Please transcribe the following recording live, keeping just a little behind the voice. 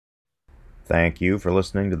Thank you for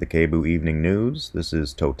listening to the KBOO Evening News. This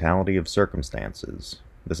is Totality of Circumstances.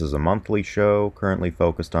 This is a monthly show currently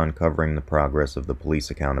focused on covering the progress of the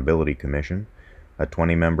Police Accountability Commission, a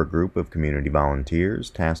 20-member group of community volunteers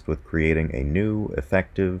tasked with creating a new,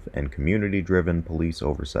 effective, and community-driven police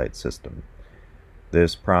oversight system.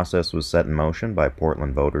 This process was set in motion by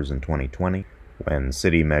Portland voters in 2020 when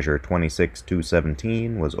City Measure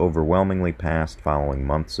 26217 was overwhelmingly passed following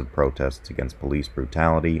months of protests against police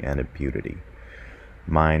brutality and impunity.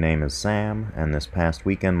 My name is Sam, and this past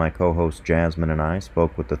weekend my co-host Jasmine and I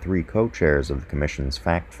spoke with the three co-chairs of the Commission's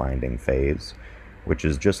fact-finding phase, which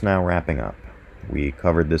is just now wrapping up. We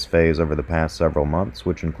covered this phase over the past several months,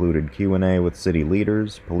 which included Q&A with city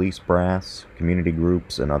leaders, police brass, community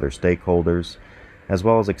groups, and other stakeholders, as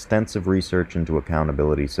well as extensive research into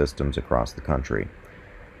accountability systems across the country.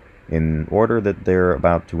 In order that they're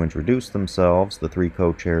about to introduce themselves, the three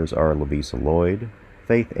co-chairs are Lavisa Lloyd,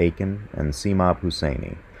 Faith Aiken, and Simab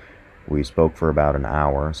Husseini. We spoke for about an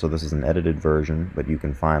hour, so this is an edited version, but you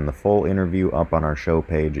can find the full interview up on our show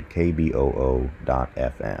page at kboo.fm.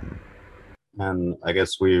 And I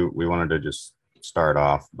guess we wanted to just start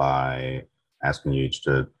off by asking you each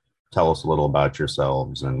to tell us a little about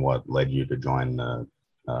yourselves and what led you to join the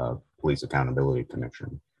Police Accountability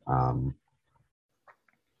Commission.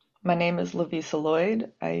 My name is Lavisa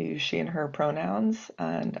Lloyd. I use she and her pronouns,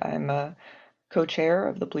 and I'm a co-chair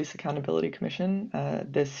of the Police Accountability Commission,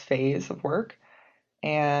 this phase of work.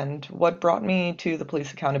 And what brought me to the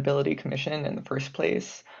Police Accountability Commission in the first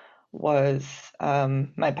place was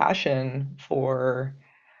my passion for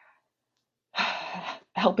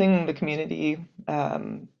helping the community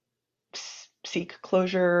seek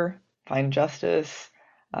closure, find justice,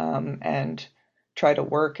 and try to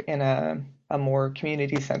work in a more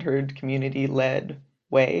community-centered, community-led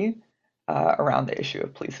way around the issue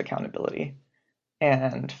of police accountability.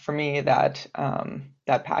 And for me, that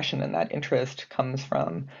passion and that interest comes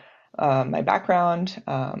from my background.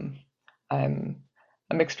 I'm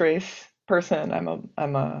a mixed race person. I'm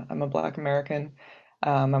a Black American.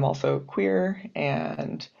 I'm also queer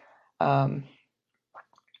and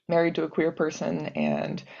married to a queer person.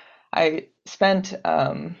 And I spent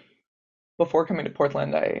before coming to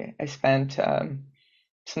Portland, I spent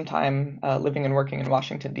some time living and working in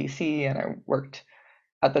Washington, D.C., and I worked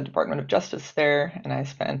at the Department of Justice there, and I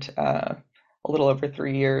spent a little over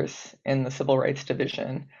 3 years in the Civil Rights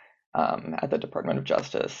Division at the Department of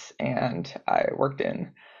Justice, and I worked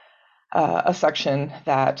in a section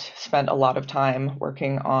that spent a lot of time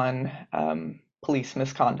working on police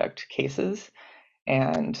misconduct cases.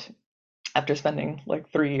 And after spending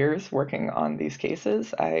like 3 years working on these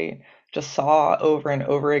cases, I just saw over and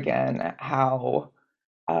over again how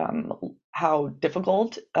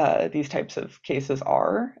difficult these types of cases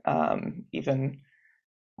are, even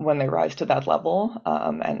when they rise to that level,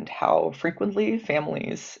 and how frequently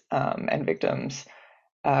families and victims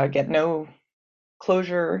get no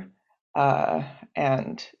closure,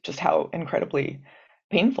 and just how incredibly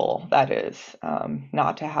painful that is,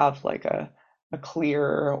 not to have like a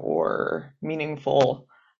clear or meaningful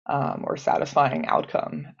or satisfying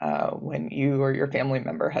outcome when you or your family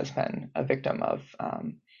member has been a victim of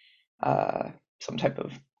some type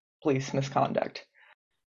of police misconduct.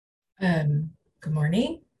 Good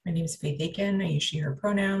morning. My name is Faith Aiken. I use she, her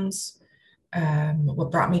pronouns. What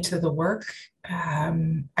brought me to the work?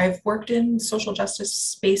 I've worked in social justice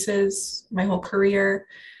spaces my whole career.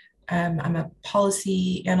 I'm a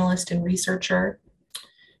policy analyst and researcher,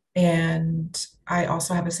 and I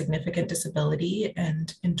also have a significant disability.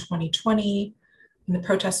 And in 2020, when the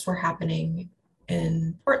protests were happening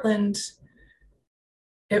in Portland,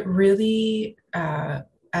 it really,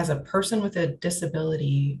 as a person with a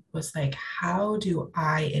disability, was like, how do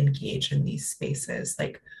I engage in these spaces?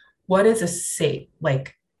 Like, what is a safe,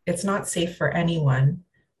 like, it's not safe for anyone,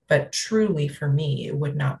 but truly for me, it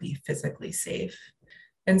would not be physically safe.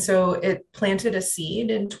 And so it planted a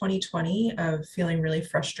seed in 2020 of feeling really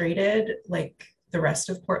frustrated, like the rest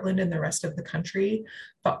of Portland and the rest of the country,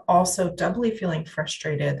 but also doubly feeling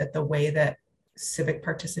frustrated that the way that civic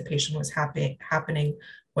participation was happening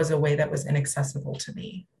was a way that was inaccessible to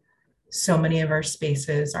me. So many of our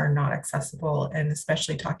spaces are not accessible, and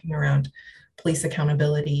especially talking around police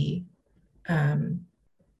accountability,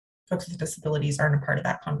 folks with disabilities aren't a part of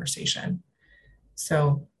that conversation.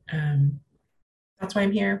 So that's why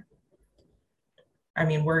I'm here. I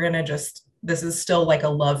mean, we're gonna this is still like a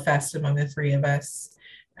love fest among the three of us.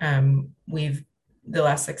 We've, the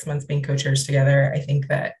last 6 months being co-chairs together, I think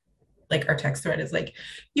that like our text thread is like,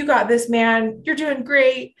 you got this, man, you're doing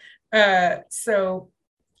great. So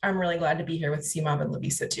I'm really glad to be here with Simab and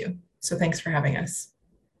Lavisa too. So thanks for having us.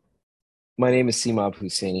 My name is Simab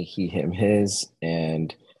Husseini, he, him, his,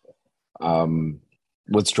 and um,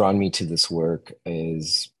 what's drawn me to this work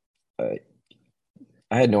is uh,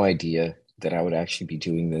 I had no idea that I would actually be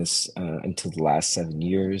doing this until the last 7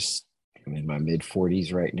 years. I'm in my mid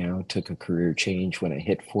 40s right now. Took a career change when I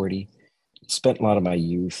hit 40. Spent a lot of my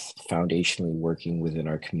youth foundationally working within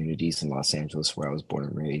our communities in Los Angeles, where I was born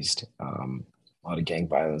and raised. A lot of gang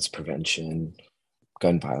violence prevention,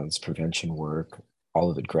 gun violence prevention work, all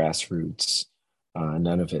of it grassroots,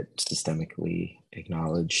 none of it systemically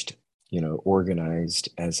acknowledged, organized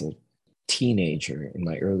as a teenager in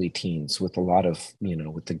my early teens with a lot of,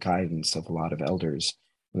 with the guidance of a lot of elders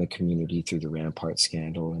in the community through the Rampart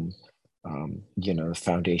scandal and,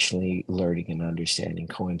 foundationally learning and understanding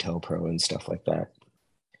COINTELPRO and stuff like that.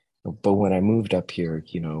 But when I moved up here,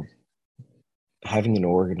 having an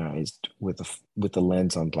organized with a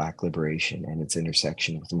lens on Black liberation and its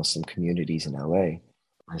intersection with Muslim communities in LA,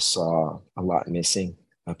 I saw a lot missing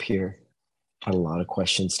up here. Had a lot of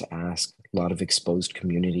questions to ask, a lot of exposed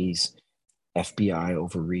communities, FBI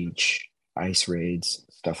overreach, ICE raids,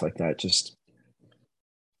 stuff like that.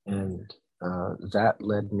 And that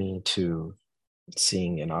led me to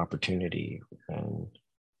seeing an opportunity when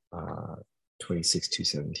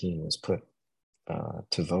 26-217 was put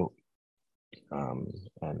to vote.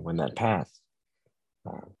 And when that passed,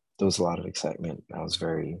 there was a lot of excitement. I was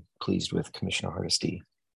very pleased with Commissioner Hardesty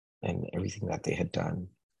and everything that they had done.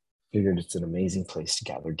 Figured it's an amazing place to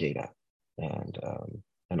gather data, and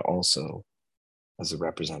also as a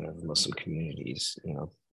representative of Muslim communities,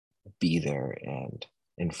 be there and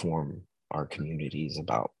inform our communities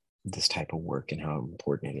about this type of work and how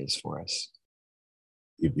important it is for us.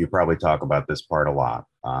 You probably talk about this part a lot.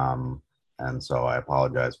 And so I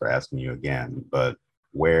apologize for asking you again, but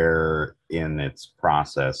where in its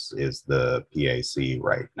process is the PAC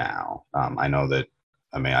right now?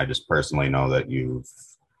 I just personally know that you've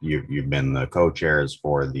been the co-chairs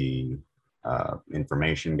for the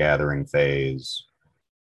information gathering phase.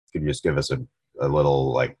 Could you just give us a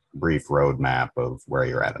little brief roadmap of where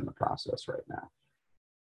you're at in the process right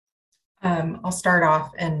now? I'll start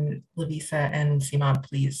off, and Lavisa and Simab,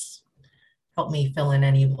 please help me fill in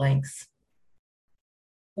any blanks.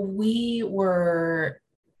 We were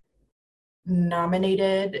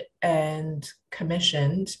nominated and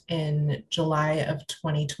commissioned in July of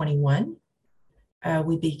 2021.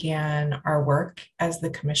 We began our work as the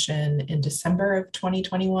commission in December of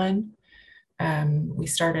 2021. We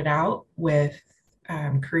started out with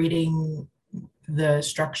creating the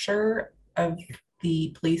structure of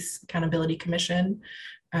the Police Accountability Commission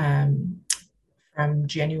from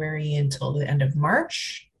January until the end of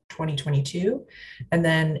March 2022. And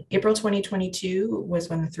then April 2022 was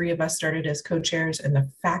when the three of us started as co-chairs in the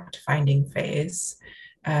fact-finding phase.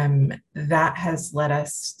 That has led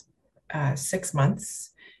us 6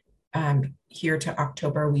 months here to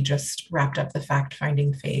October. We just wrapped up the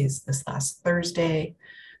fact-finding phase this last Thursday,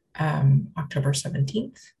 October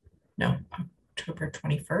 17th. No, October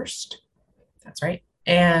 21st. That's right.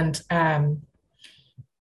 And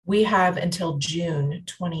we have until June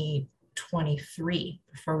 2023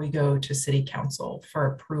 before we go to City Council for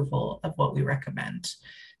approval of what we recommend.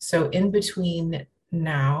 So in between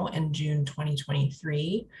now and June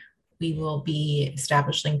 2023, we will be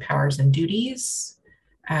establishing powers and duties.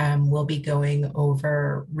 We'll be going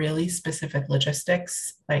over really specific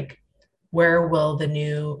logistics, like where will the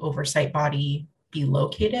new oversight body be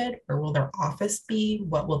located? Where will their office be?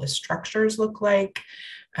 What will the structures look like?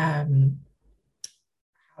 How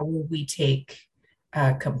will we take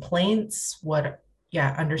complaints?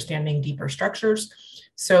 Understanding deeper structures.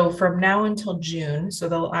 So from now until June, so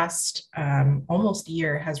the last almost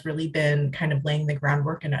year has really been kind of laying the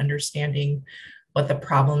groundwork and understanding what the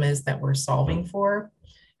problem is that we're solving for.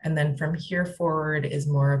 And then from here forward is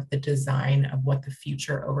more of the design of what the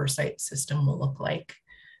future oversight system will look like.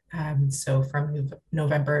 So from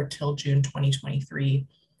November till June 2023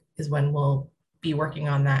 is when we'll be working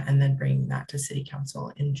on that and then bringing that to City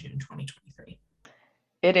Council in June 2023.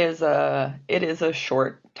 It is a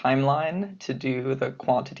short timeline to do the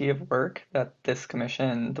quantity of work that this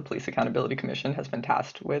commission, the Police Accountability Commission, has been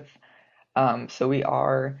tasked with. So we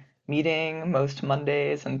are meeting most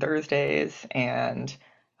Mondays and Thursdays, and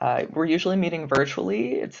we're usually meeting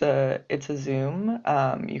virtually. It's a Zoom.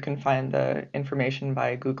 You can find the information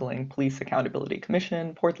by Googling Police Accountability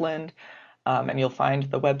Commission Portland. And you'll find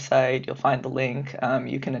the website, you'll find the link,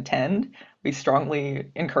 you can attend. We strongly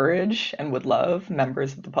encourage and would love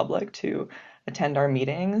members of the public to attend our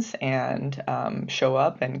meetings and show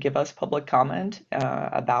up and give us public comment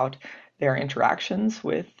about their interactions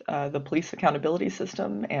with the police accountability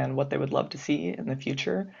system and what they would love to see in the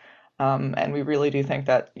future. And we really do think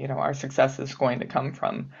that, our success is going to come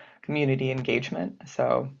from community engagement.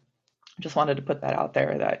 So I just wanted to put that out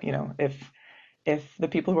there that, if the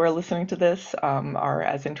people who are listening to this are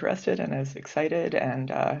as interested and as excited,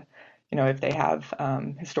 and if they have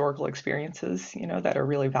historical experiences, that are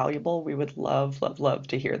really valuable, we would love, love, love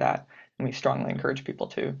to hear that, and we strongly encourage people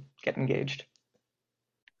to get engaged.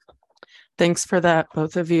 Thanks for that,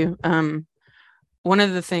 both of you. One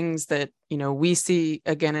of the things that we see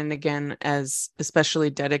again and again, as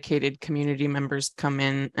especially dedicated community members come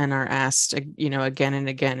in and are asked again and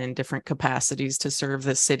again in different capacities to serve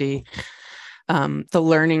the city, the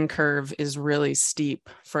learning curve is really steep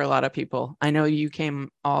for a lot of people. I know you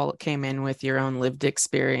all came in with your own lived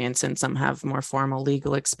experience, and some have more formal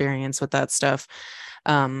legal experience with that stuff.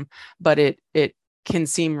 But it can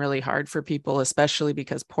seem really hard for people, especially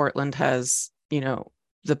because Portland has,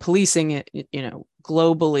 the policing,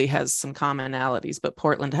 globally has some commonalities, but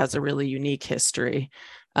Portland has a really unique history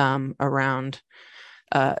around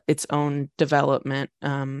its own development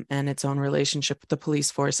and its own relationship with the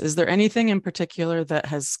police force. Is there anything in particular that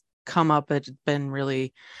has come up that's been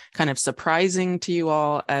really kind of surprising to you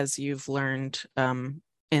all as you've learned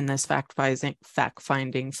in this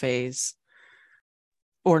fact-finding phase,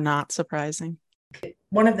 or not surprising?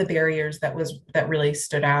 One of the barriers that really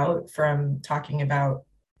stood out from talking about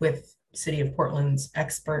with City of Portland's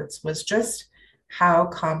experts was just how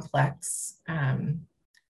complex and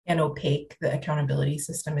opaque the accountability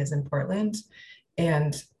system is in Portland.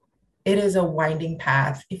 And it is a winding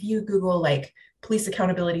path. If you Google like police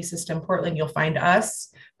accountability system Portland, you'll find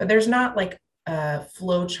us, but there's not like a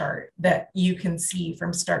flow chart that you can see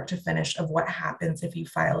from start to finish of what happens if you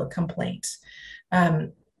file a complaint.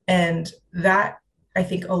 And that, I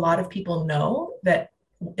think a lot of people know that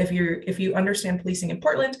if you understand policing in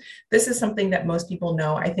Portland, this is something that most people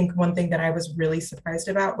know. I think one thing that I was really surprised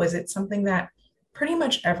about was it's something that pretty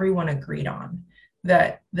much everyone agreed on,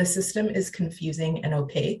 that the system is confusing and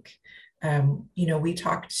opaque. We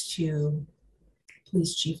talked to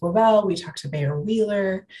Police Chief Lavelle, we talked to Mayor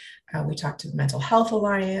Wheeler, we talked to the Mental Health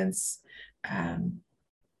Alliance.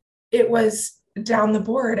 It was down the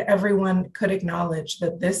board, everyone could acknowledge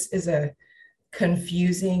that this is a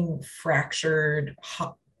confusing, fractured,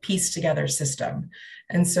 pieced together system.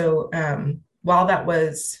 And so while that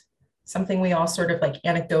was something we all sort of like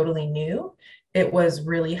anecdotally knew, it was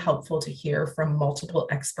really helpful to hear from multiple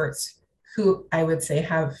experts who I would say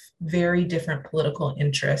have very different political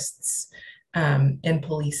interests in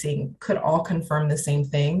policing, could all confirm the same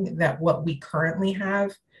thing, that what we currently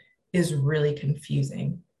have is really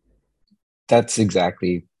confusing. That's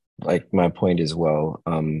exactly like my point as well.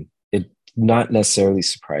 It's not necessarily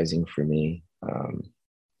surprising for me,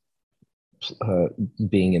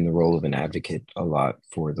 being in the role of an advocate a lot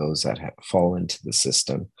for those that fall into the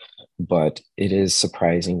system. But it is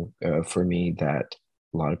surprising for me that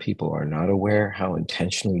a lot of people are not aware how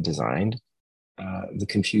intentionally designed the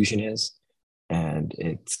confusion is, and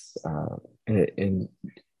it's in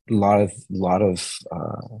a lot of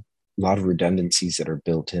redundancies that are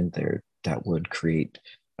built in there that would create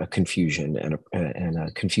a confusion and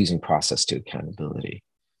a confusing process to accountability.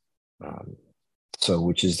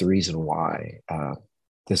 Which is the reason why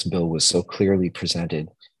this bill was so clearly presented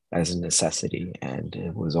as a necessity, and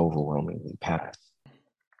it was overwhelmingly passed.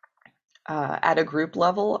 At a group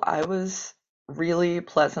level, I was really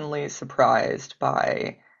pleasantly surprised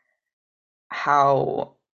by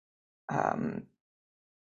how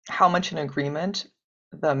much in agreement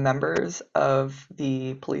the members of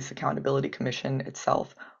the Police Accountability Commission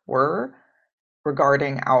itself were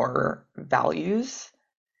regarding our values,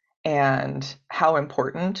 and how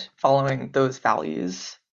important following those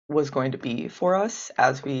values was going to be for us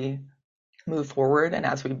as we move forward and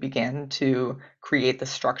as we begin to create the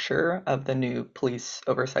structure of the new police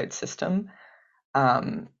oversight system.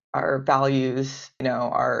 Our values,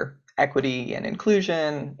 are equity and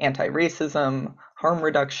inclusion, anti-racism, harm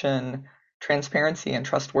reduction, transparency and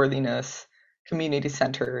trustworthiness,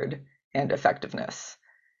 community-centered, and effectiveness.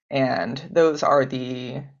 And those are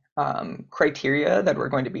the criteria that we're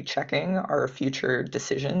going to be checking our future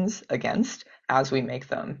decisions against as we make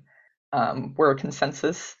them. We're a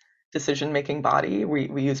consensus decision-making body.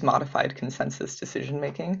 We use modified consensus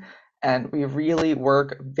decision-making, and we really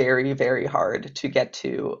work very, very hard to get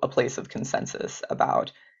to a place of consensus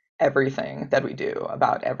about everything that we do,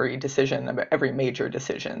 about every decision, about every major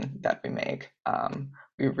decision that we make.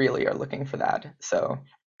 We really are looking for that. So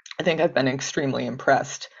I think I've been extremely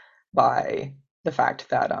impressed by the fact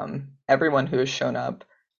that everyone who has shown up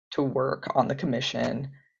to work on the commission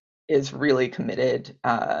is really committed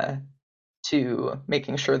to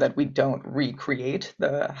making sure that we don't recreate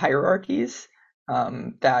the hierarchies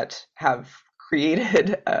that have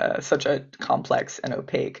created such a complex and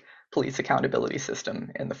opaque police accountability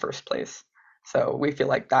system in the first place. So we feel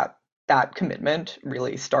like that commitment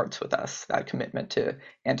really starts with us, that commitment to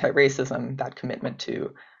anti-racism, that commitment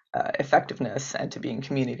to effectiveness and to being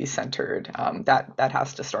community-centered. That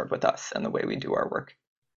has to start with us and the way we do our work.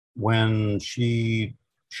 When she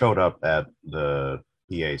showed up at the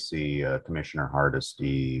PAC, Commissioner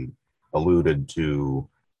Hardesty alluded to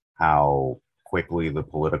how quickly the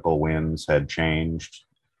political winds had changed.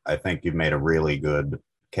 I think you've made a really good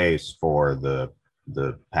case for the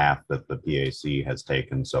path that the PAC has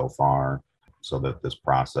taken so far, so that this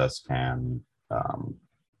process can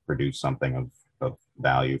produce something of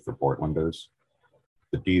value for Portlanders.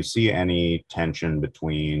 But do you see any tension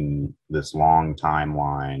between this long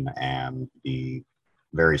timeline and the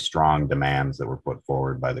very strong demands that were put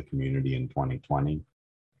forward by the community in 2020?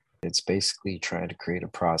 It's basically trying to create a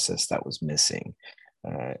process that was missing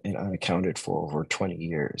and unaccounted for over 20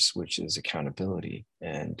 years, which is accountability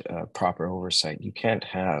and proper oversight. You can't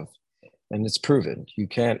have, and it's proven, you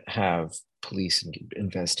can't have police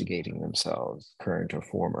investigating themselves, current or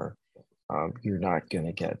former. You're not going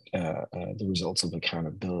to get the results of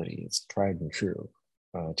accountability. It's tried and true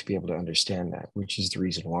to be able to understand that, which is the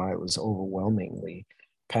reason why it was overwhelmingly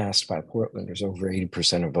passed by Portlanders, over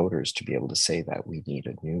 80% of voters, to be able to say that we need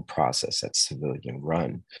a new process that's civilian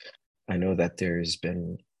run. I know that there's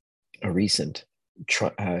been a recent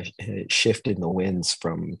shift in the winds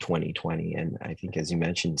from 2020. And I think, as you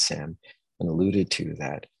mentioned, Sam, and alluded to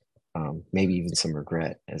that, maybe even some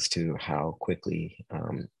regret as to how quickly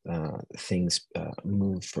things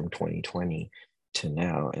moved from 2020 to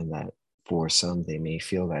now, and that for some they may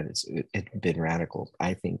feel that it's been radical.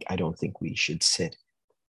 I don't think we should sit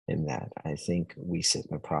in that. I think we sit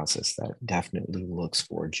in a process that definitely looks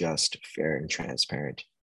for just, fair, and transparent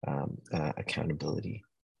accountability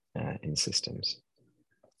in systems,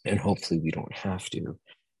 and hopefully we don't have to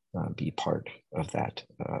be part of that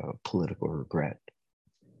political regret.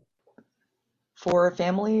 For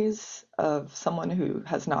families of someone who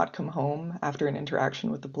has not come home after an interaction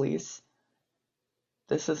with the police,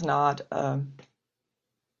 this is not a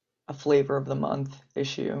flavor of the month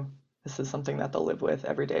issue. This is something that they'll live with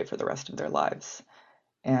every day for the rest of their lives.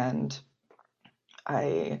 And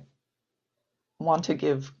I want to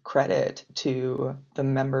give credit to the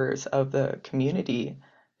members of the community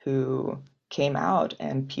who came out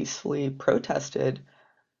and peacefully protested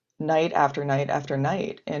night after night after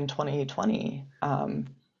night in 2020,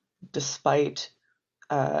 despite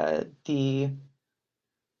the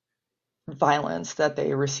violence that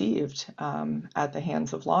they received at the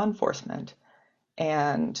hands of law enforcement.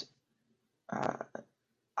 And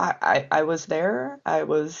I was there. I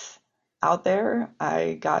was out there.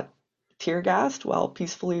 I got tear gassed while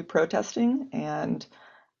peacefully protesting, and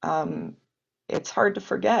it's hard to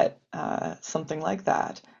forget something like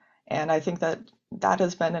that. And I think that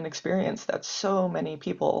has been an experience that so many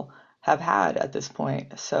people have had at this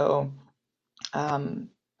point. So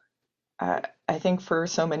I think for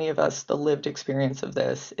so many of us, the lived experience of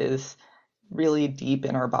this is really deep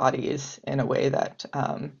in our bodies in a way that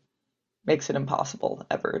makes it impossible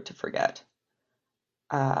ever to forget.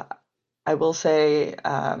 I will say,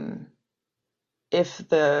 if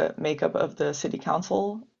the makeup of the city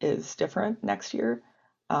council is different next year,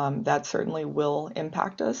 that certainly will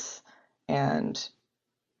impact us, and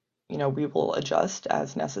we will adjust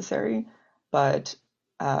as necessary. But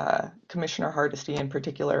Commissioner Hardesty in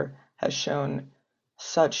particular has shown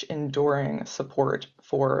such enduring support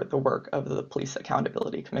for the work of the Police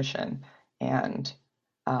Accountability Commission, and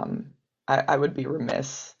I would be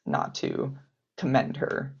remiss not to commend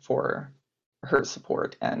her for her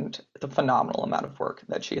support and the phenomenal amount of work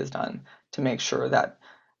that she has done to make sure that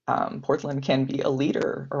Portland can be a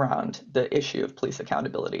leader around the issue of police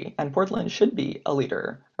accountability, and Portland should be a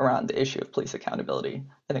leader around the issue of police accountability.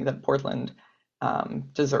 I think that Portland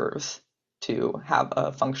deserves to have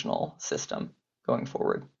a functional system going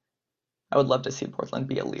forward. I would love to see Portland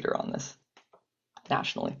be a leader on this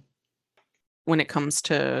nationally. When it comes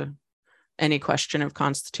to any question of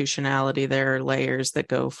constitutionality, there are layers that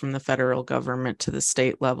go from the federal government to the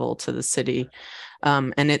state level to the city.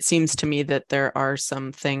 And it seems to me that there are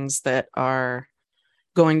some things that are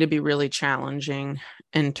going to be really challenging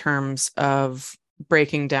in terms of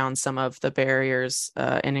breaking down some of the barriers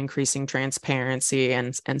and increasing transparency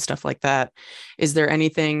and stuff like that. Is there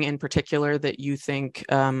anything in particular that you think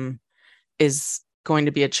is going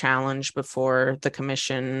to be a challenge before the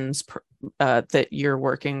commissions that you're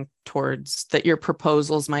working towards, that your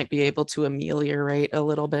proposals might be able to ameliorate a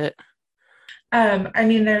little bit? I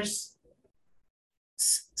mean, there's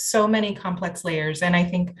so many complex layers, and I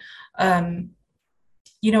think,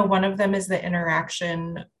 one of them is the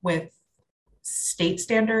interaction with state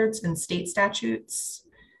standards and state statutes.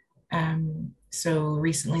 So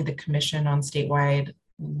recently, the Commission on Statewide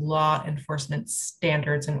Law Enforcement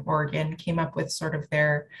Standards in Oregon came up with sort of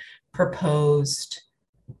their proposed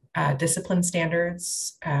discipline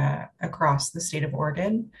standards across the state of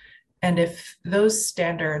Oregon. And if those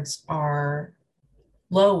standards are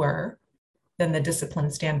lower than the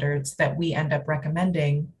discipline standards that we end up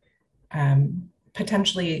recommending,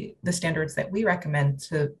 potentially the standards that we recommend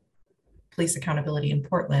to police accountability in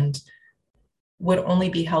Portland would only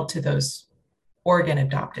be held to those Oregon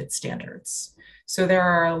adopted standards. So there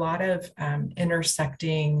are a lot of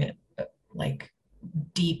intersecting, like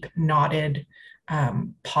deep knotted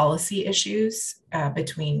policy issues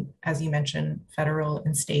between, as you mentioned, federal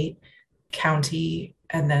and state, county,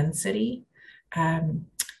 and then city.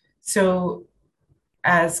 So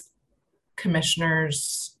as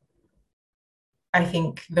commissioners, I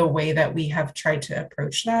think the way that we have tried to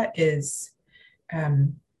approach that is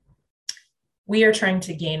we are trying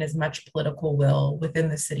to gain as much political will within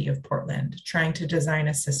the city of Portland, trying to design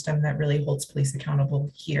a system that really holds police accountable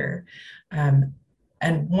here.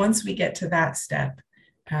 And once we get to that step,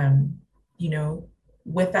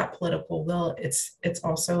 with that political will, it's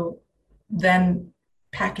also then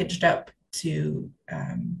packaged up to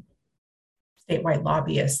statewide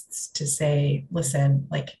lobbyists to say, listen,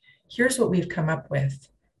 like, here's what we've come up with.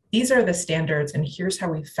 These are the standards, and here's how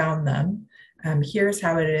we found them. Here's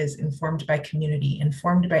how it is informed by community,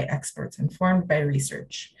 informed by experts, informed by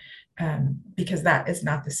research, because that is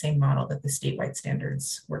not the same model that the statewide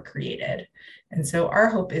standards were created. And so our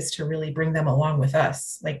hope is to really bring them along with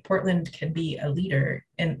us. Like, Portland can be a leader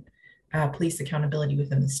in police accountability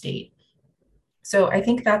within the state. So I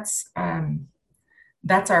think that's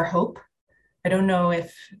our hope. I don't know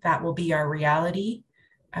if that will be our reality,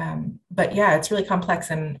 but yeah, it's really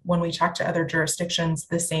complex. And when we talk to other jurisdictions,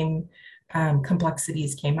 the same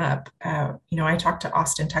complexities came up. I talked to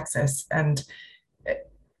Austin, Texas, and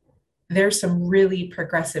there's some really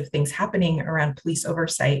progressive things happening around police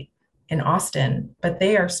oversight in Austin, but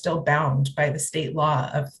they are still bound by the state law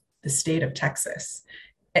of the state of Texas.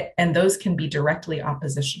 And those can be directly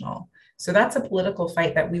oppositional. So that's a political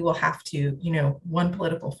fight that we will have to, one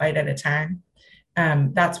political fight at a time.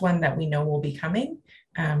 That's one that we know will be coming.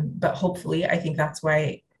 But hopefully, I think that's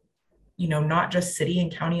why, not just city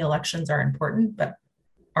and county elections are important, but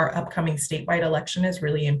our upcoming statewide election is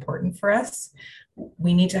really important for us.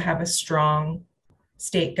 We need to have a strong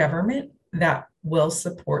state government that will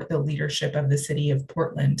support the leadership of the city of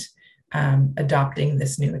Portland adopting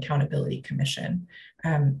this new accountability commission.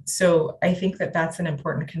 So I think that that's an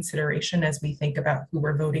important consideration as we think about who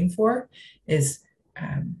we're voting for, is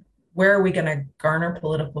where are we going to garner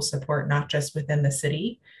political support, not just within the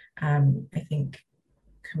city. I think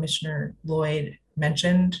Commissioner Lloyd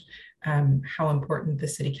mentioned how important the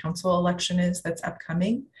city council election is that's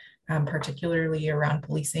upcoming, particularly around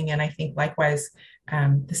policing. And I think likewise,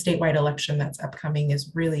 the statewide election that's upcoming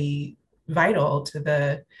is really vital to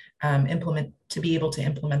the to be able to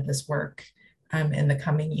implement this work in the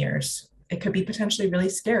coming years. It could be potentially really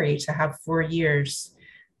scary to have 4 years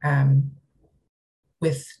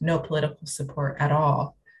with no political support at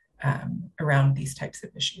all around these types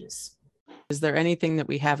of issues. Is there anything that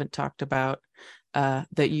we haven't talked about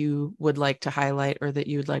that you would like to highlight or that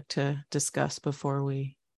you would like to discuss before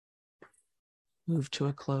we move to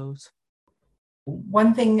a close?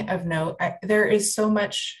 One thing of note, there is so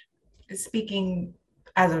much, speaking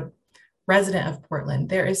as a resident of Portland,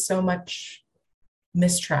 there is so much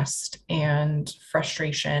mistrust and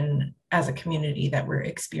frustration as a community that we're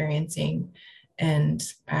experiencing. And,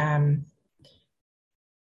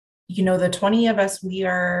 the 20 of us, we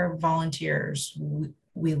are volunteers.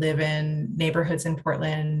 We live in neighborhoods in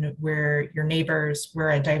Portland. We're your neighbors.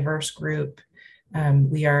 We're a diverse group.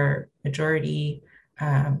 We are majority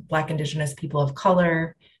Black, Indigenous, people of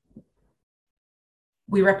color.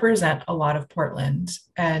 We represent a lot of Portland.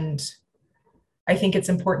 And I think it's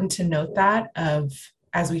important to note that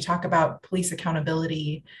as we talk about police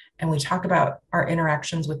accountability and we talk about our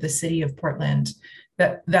interactions with the city of Portland,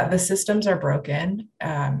 that the systems are broken,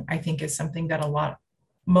 I think is something that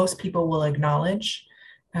most people will acknowledge.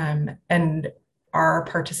 And our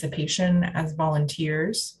participation as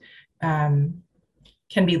volunteers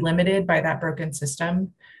can be limited by that broken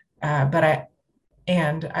system. I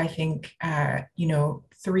think,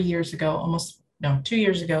 3 years ago, 2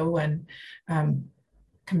 years ago, when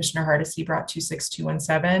Commissioner Hardesty brought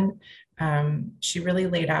 26217, She really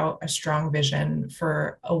laid out a strong vision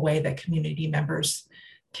for a way that community members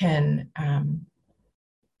can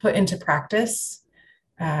put into practice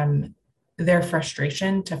their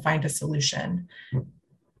frustration to find a solution.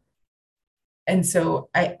 And so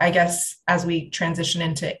I guess as we transition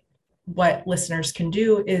into what listeners can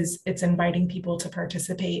do, is it's inviting people to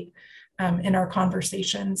participate in our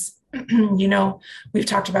conversations. We've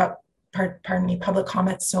talked about, pardon me, public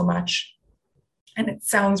comment so much, and it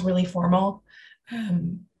sounds really formal.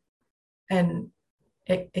 And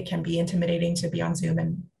it can be intimidating to be on Zoom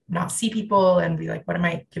and not see people and be like, what am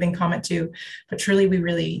I giving comment to? But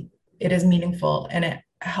truly, it is meaningful, and it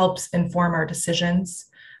helps inform our decisions.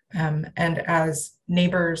 And as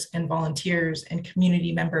neighbors and volunteers and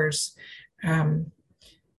community members,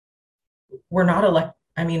 we're not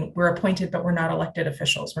we're appointed, but we're not elected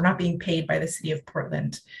officials. We're not being paid by the city of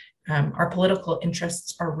Portland. Our political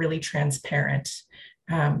interests are really transparent.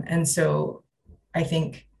 And so I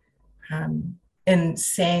think in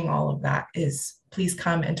saying all of that is, please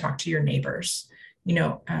come and talk to your neighbors.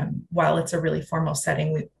 While it's a really formal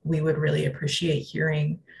setting, we would really appreciate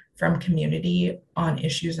hearing from community on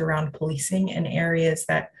issues around policing in areas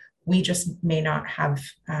that we just may not have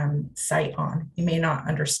sight on. We may not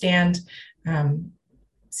understand.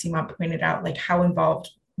 Seema pointed out like how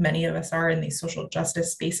involved many of us are in these social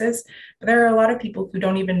justice spaces, but there are a lot of people who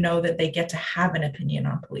don't even know that they get to have an opinion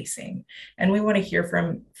on policing. And we want to hear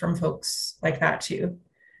from folks like that too.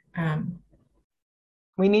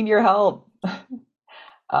 We need your help.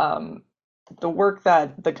 The work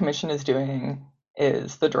that the commission is doing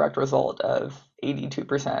is the direct result of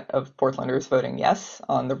 82% of Portlanders voting yes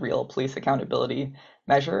on the real police accountability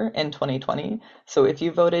measure in 2020. So if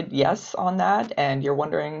you voted yes on that and you're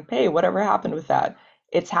wondering, hey, whatever happened with that?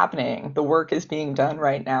 It's happening. The work is being done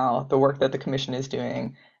right now. The work that the commission is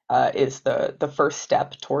doing is the first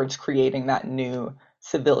step towards creating that new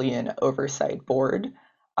civilian oversight board.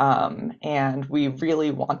 And we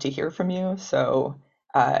really want to hear from you. So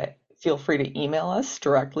feel free to email us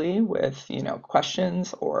directly with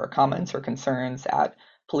questions or comments or concerns at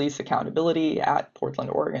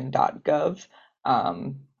policeaccountability@portlandoregon.gov.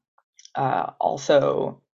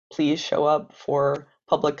 Also, please show up for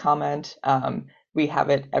public comment. We have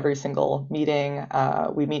it every single meeting.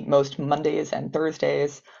 We meet most Mondays and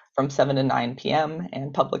Thursdays from 7 to 9 p.m.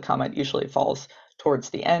 and public comment usually falls towards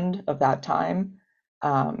the end of that time.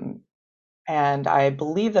 And I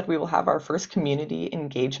believe that we will have our first community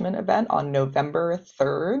engagement event on November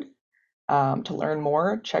 3rd. To learn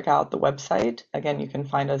more, check out the website. Again, you can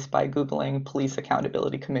find us by Googling Police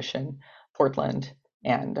Accountability Commission Portland,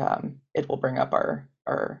 and it will bring up our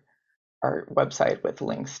website with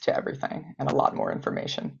links to everything and a lot more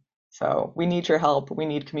information. So we need your help. We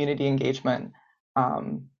need community engagement.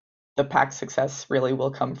 The PAC's success really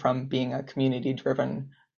will come from being a community-driven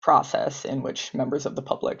process in which members of the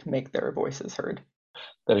public make their voices heard.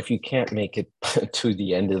 That if you can't make it to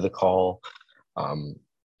the end of the call,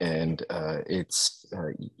 and it's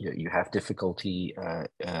you have difficulty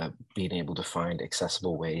being able to find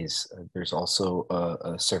accessible ways, there's also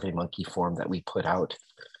a SurveyMonkey form that we put out.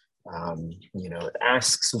 It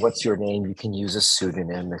asks what's your name. You can use a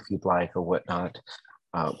pseudonym if you'd like or whatnot,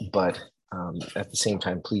 but at the same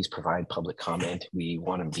time, please provide public comment. We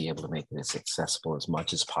want to be able to make it as accessible as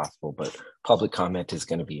much as possible, but public comment is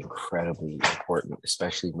going to be incredibly important,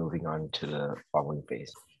 especially moving on to the following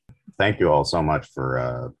phase. Thank you all so much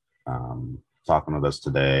for talking with us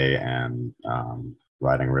today and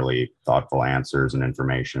providing really thoughtful answers and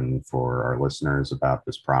information for our listeners about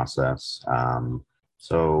this process.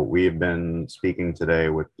 So we've been speaking today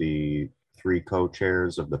with the three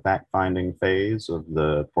co-chairs of the fact-finding phase of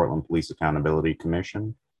the Portland Police Accountability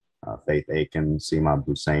Commission, Faith Aiken, Seema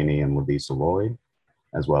Hussaini, and Lavisa Lloyd,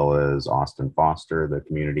 as well as Austin Foster, the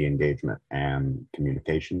Community Engagement and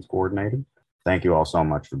Communications Coordinator. Thank you all so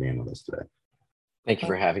much for being with us today. Thank you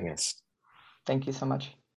for having us. Thank you so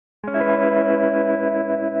much.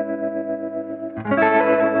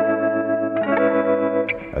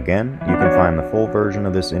 Again, you can find the full version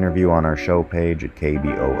of this interview on our show page at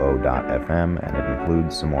kboo.fm, and it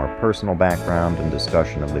includes some more personal background and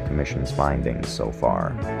discussion of the Commission's findings so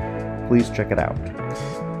far. Please check it out.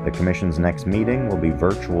 The Commission's next meeting will be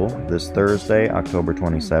virtual this Thursday, October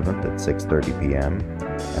 27th at 6:30 p.m.,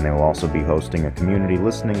 and they will also be hosting a community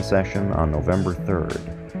listening session on November 3rd.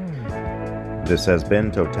 This has been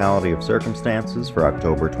Totality of Circumstances for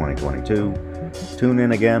October 2022. Tune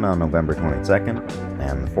in again on November 22nd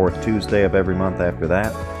and the fourth Tuesday of every month after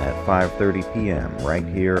that at 5:30 p.m. right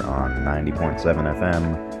here on 90.7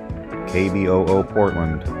 FM, KBOO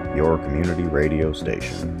Portland, your community radio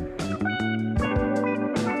station.